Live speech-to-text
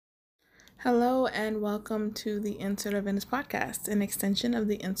Hello and welcome to the Insert of Venice podcast, an extension of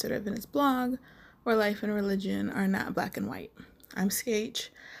the Insert of Venice blog, where life and religion are not black and white. I'm CH.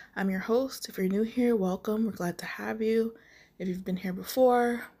 I'm your host. If you're new here, welcome. We're glad to have you. If you've been here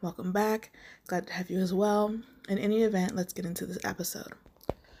before, welcome back. Glad to have you as well. In any event, let's get into this episode.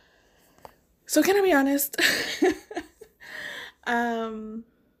 So can I be honest?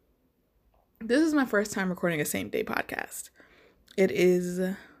 This is my first time recording a same day podcast. It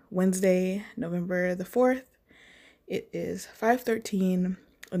is Wednesday, November the 4th. It is 5:13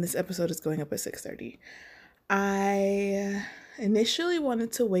 and this episode is going up at 6:30. I initially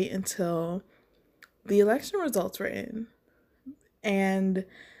wanted to wait until the election results were in, and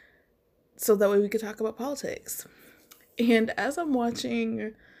so that way we could talk about politics. And as I'm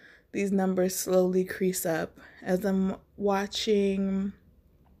watching these numbers slowly crease up, as I'm watching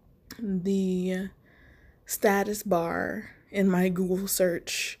the status bar in my Google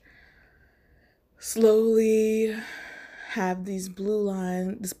search slowly have this blue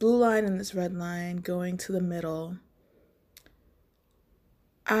line and this red line going to the middle,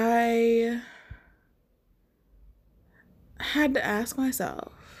 I had to ask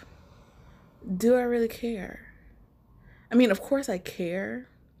myself, do I really care? I mean, of course I care,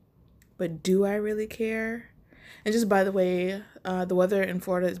 but do I really care? And just by the way, the weather in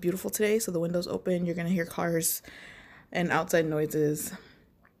Florida is beautiful today, so the window's open. You're going to hear cars and outside noises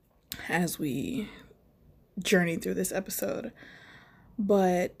as we journey through this episode.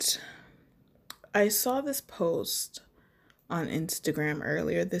 But I saw this post on Instagram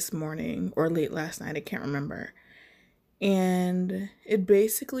earlier this morning or late last night, I can't remember. And it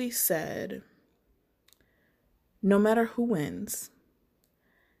basically said, no matter who wins,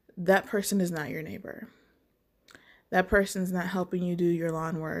 that person is not your neighbor. That person's not helping you do your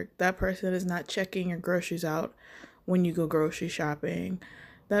lawn work. That person is not checking your groceries out when you go grocery shopping.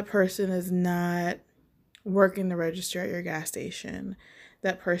 That person is not working the register at your gas station.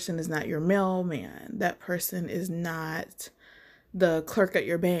 That person is not your mailman. That person is not the clerk at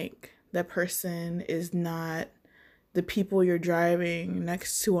your bank. That person is not the people you're driving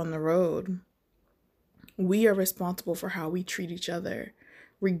next to on the road. We are responsible for how we treat each other,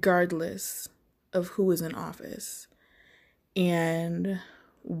 regardless of who is in office. And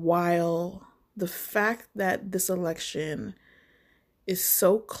while the fact that this election is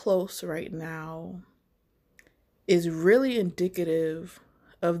so close right now is really indicative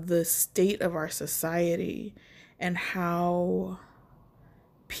of the state of our society and how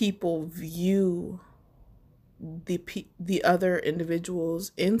people view the other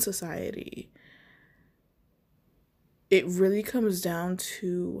individuals in society, it really comes down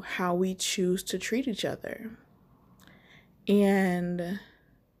to how we choose to treat each other. And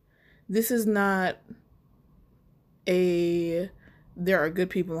this is not there are good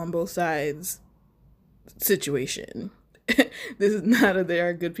people on both sides situation. This is not a there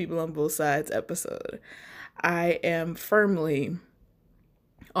are good people on both sides episode. I am firmly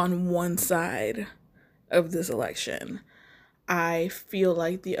on one side of this election. I feel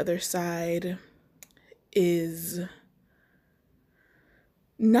like the other side is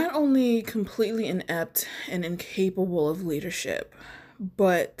not only completely inept and incapable of leadership,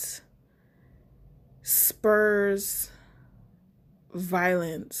 but spurs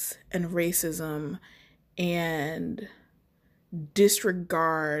violence and racism and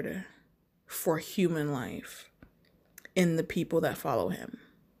disregard for human life in the people that follow him.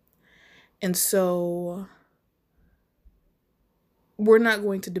 And so we're not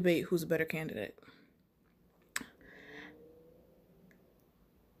going to debate who's a better candidate.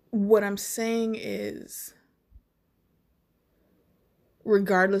 What I'm saying is,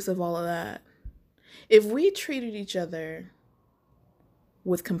 regardless of all of that, if we treated each other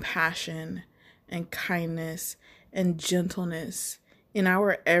with compassion and kindness and gentleness in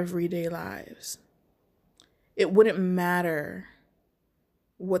our everyday lives, it wouldn't matter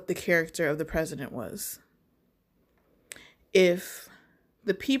what the character of the president was. If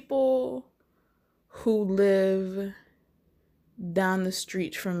the people who live down the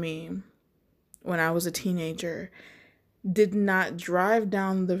street from me when I was a teenager did not drive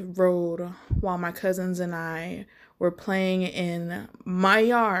down the road while my cousins and I were playing in my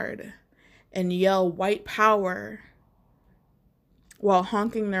yard and yell white power while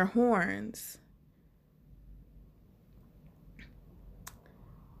honking their horns,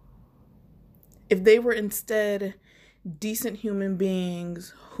 if they were instead decent human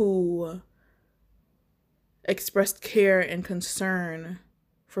beings who expressed care and concern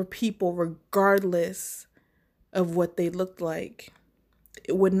for people regardless of what they looked like,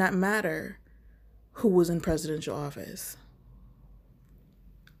 it would not matter who was in presidential office.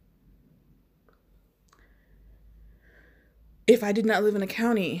 If I did not live in a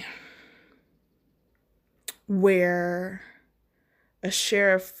county where a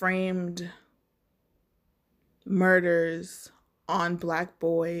sheriff framed murders on Black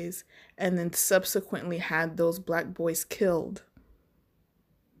boys and then subsequently had those Black boys killed,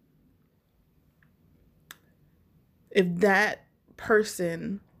 if that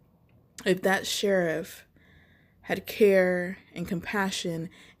person, if that sheriff had care and compassion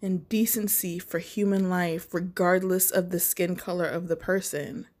and decency for human life, regardless of the skin color of the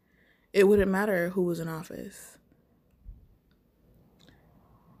person, it wouldn't matter who was in office.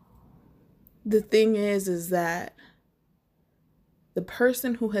 The thing is that the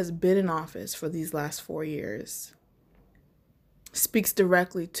person who has been in office for these last 4 years speaks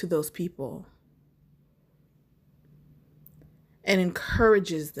directly to those people and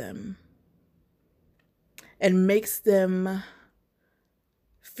encourages them and makes them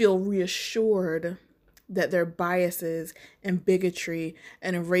feel reassured that their biases and bigotry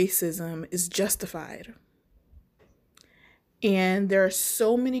and racism is justified. And there are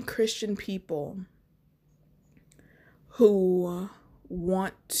so many Christian people who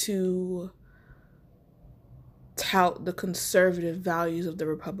want to tout the conservative values of the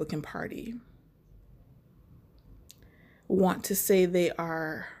Republican Party, want to say they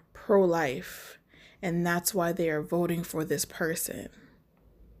are pro-life, and that's why they are voting for this person.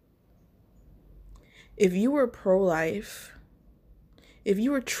 If you were pro-life, if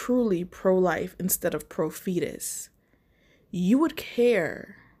you were truly pro-life instead of pro-fetus, you would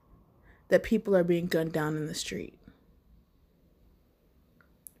care that people are being gunned down in the street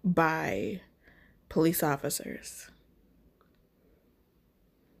by police officers.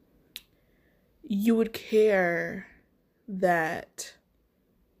 You would care that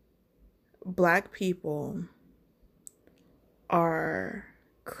Black people are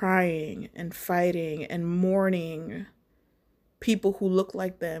crying and fighting and mourning people who look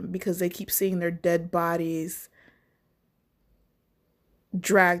like them because they keep seeing their dead bodies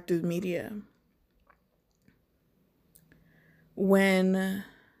dragged through the media. When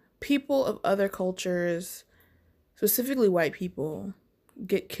people of other cultures, specifically white people,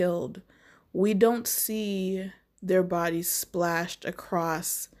 get killed, we don't see their bodies splashed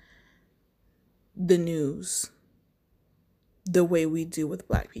across the news the way we do with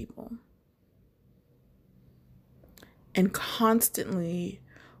Black people. And constantly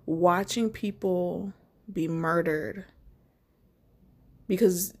watching people be murdered,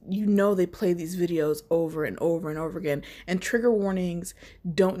 because you know they play these videos over and over and over again, and trigger warnings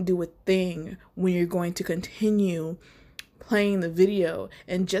don't do a thing when you're going to continue playing the video.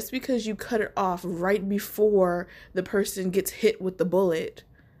 And just because you cut it off right before the person gets hit with the bullet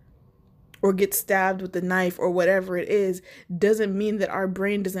or gets stabbed with the knife or whatever it is, doesn't mean that our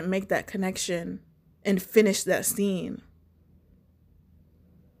brain doesn't make that connection and finish that scene.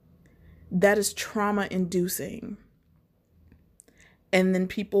 That is trauma inducing. And then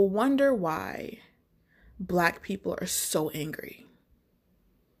people wonder why Black people are so angry.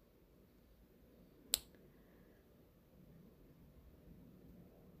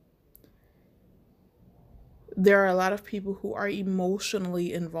 There are a lot of people who are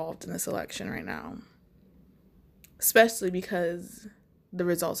emotionally involved in this election right now, especially because the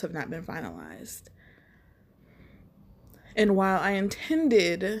results have not been finalized. And while I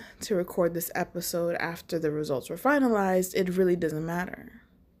intended to record this episode after the results were finalized, it really doesn't matter.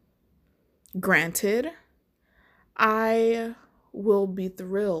 Granted, I will be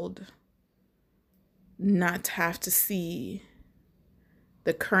thrilled not to have to see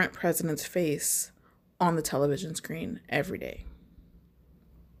the current president's face on the television screen every day.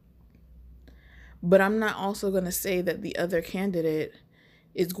 But I'm not also going to say that the other candidate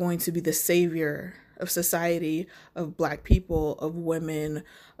is going to be the savior of society, of Black people, of women,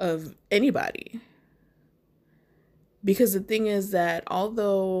 of anybody. Because the thing is that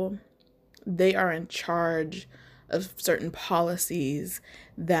although they are in charge of certain policies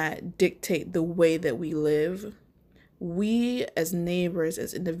that dictate the way that we live, we as neighbors,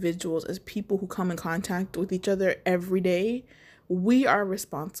 as individuals, as people who come in contact with each other every day, we are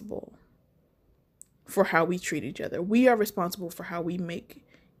responsible for how we treat each other. We are responsible for how we make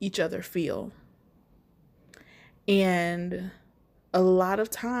each other feel. And a lot of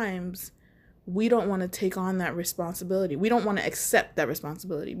times we don't want to take on that responsibility. We don't want to accept that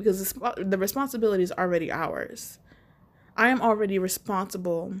responsibility because the responsibility is already ours. I am already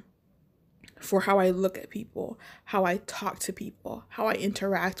responsible for how I look at people, how I talk to people, how I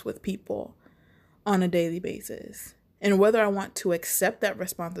interact with people on a daily basis. And whether I want to accept that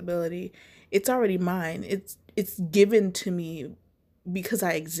responsibility, it's already mine. It's given to me because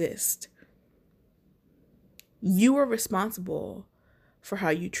I exist. You are responsible for how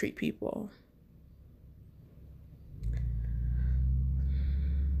you treat people.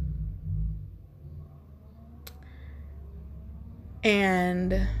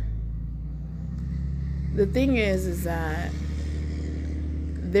 And the thing is that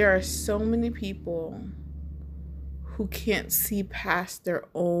there are so many people who can't see past their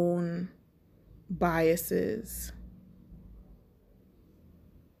own biases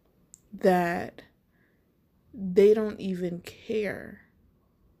that they don't even care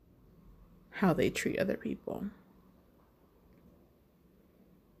how they treat other people.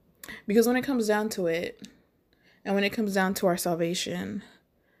 Because when it comes down to it, and when it comes down to our salvation,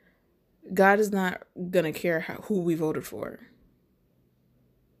 God is not going to care who we voted for.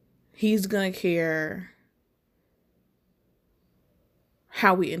 He's going to care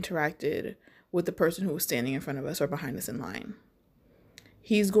how we interacted with the person who was standing in front of us or behind us in line.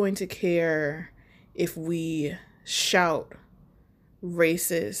 He's going to care if we shout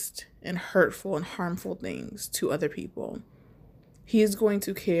racist and hurtful and harmful things to other people. He is going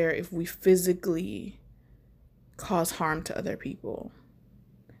to care if we physically cause harm to other people,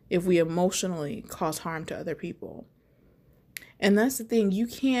 if we emotionally cause harm to other people. And that's the thing. You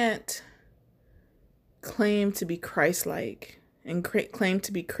can't claim to be Christ-like and claim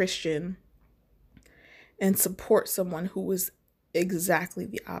to be Christian and support someone who is exactly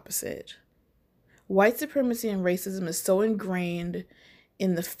the opposite. White supremacy and racism is so ingrained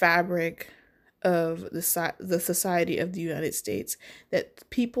in the fabric of the society of the United States that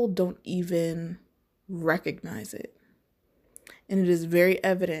people don't even recognize it. And it is very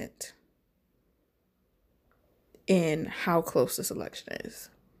evident in how close this election is.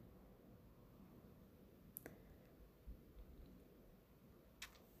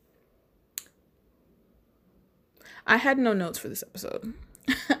 I had no notes for this episode.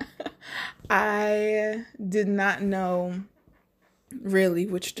 I did not know really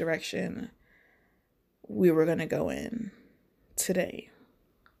which direction we were going to go in today.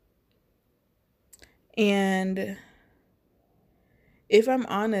 And if I'm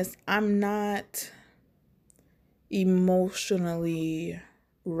honest, I'm not emotionally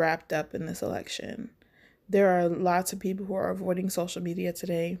wrapped up in this election. There are lots of people who are avoiding social media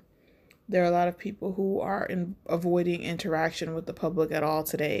today. There are a lot of people who are avoiding interaction with the public at all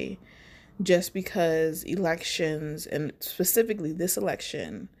today, just because elections, and specifically this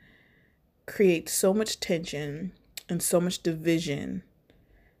election, creates so much tension and so much division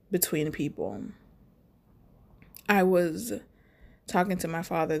between people. I was talking to my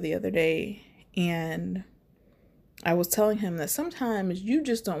father the other day, and I was telling him that sometimes you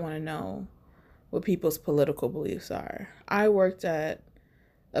just don't want to know what people's political beliefs are. I worked at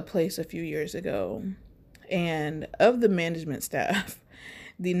a place a few years ago, and of the management staff,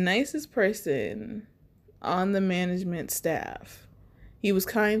 the nicest person on the management staff. He was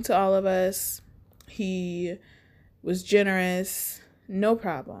kind to all of us. He was generous, no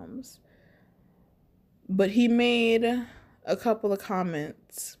problems. But he made a couple of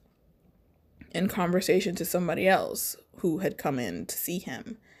comments in conversation to somebody else who had come in to see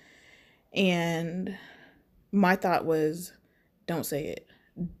him. And my thought was, don't say it.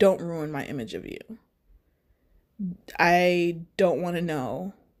 Don't ruin my image of you. I don't want to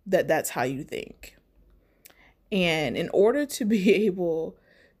know that that's how you think. And in order to be able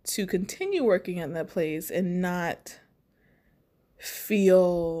to continue working at that place and not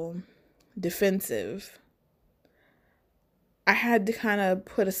feel defensive, I had to kind of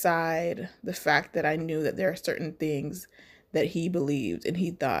put aside the fact that I knew that there are certain things that he believed and he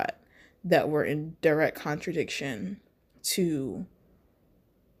thought that were in direct contradiction to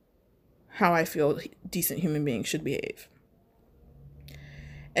how I feel decent human beings should behave.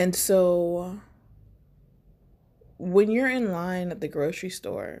 And so when you're in line at the grocery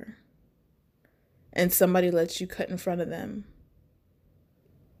store and somebody lets you cut in front of them,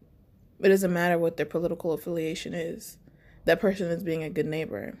 it doesn't matter what their political affiliation is. That person is being a good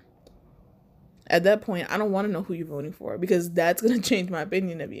neighbor. At that point, I don't want to know who you're voting for, because that's going to change my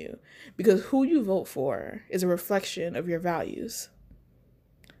opinion of you. Because who you vote for is a reflection of your values.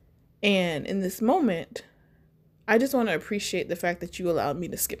 And in this moment, I just want to appreciate the fact that you allowed me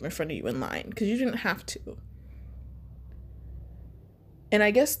to skip in front of you in line, because you didn't have to. And I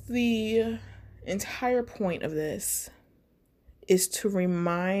guess the entire point of this is to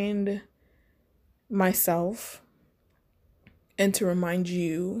remind myself and to remind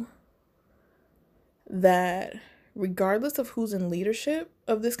you that regardless of who's in leadership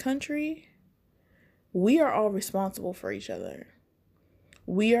of this country, we are all responsible for each other.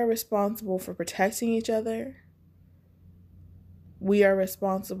 We are responsible for protecting each other. We are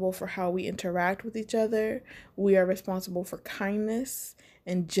responsible for how we interact with each other. We are responsible for kindness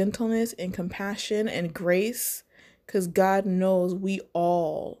and gentleness and compassion and grace, because God knows we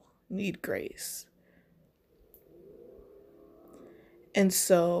all need grace. And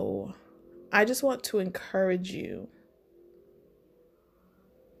so I just want to encourage you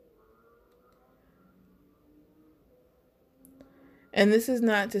and this is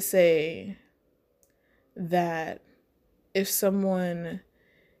not to say that if someone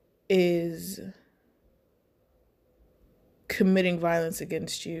is committing violence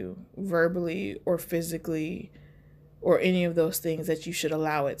against you verbally or physically or any of those things, that you should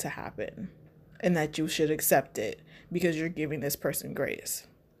allow it to happen and that you should accept it because you're giving this person grace.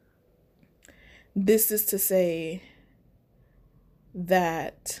 This is to say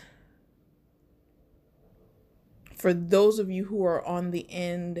that for those of you who are on the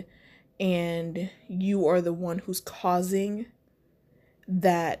end and you are the one who's causing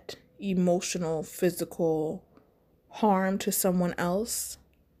that emotional, physical harm to someone else,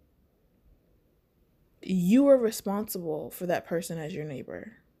 you are responsible for that person as your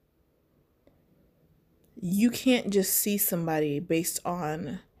neighbor. You can't just see somebody based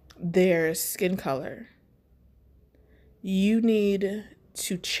on their skin color. You need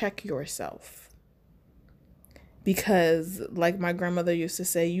to check yourself. Because, like my grandmother used to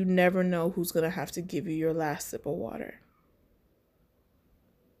say, you never know who's going to have to give you your last sip of water.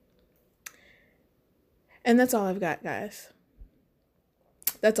 And that's all I've got, guys.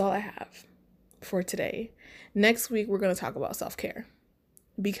 That's all I have for today. Next week, we're going to talk about self-care.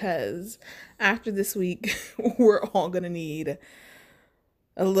 Because after this week, we're all going to need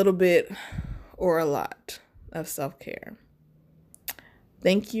a little bit or a lot of self-care.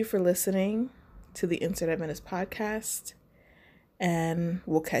 Thank you for listening to the Insert Adventist podcast, and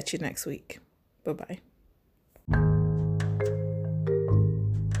we'll catch you next week. Bye-bye.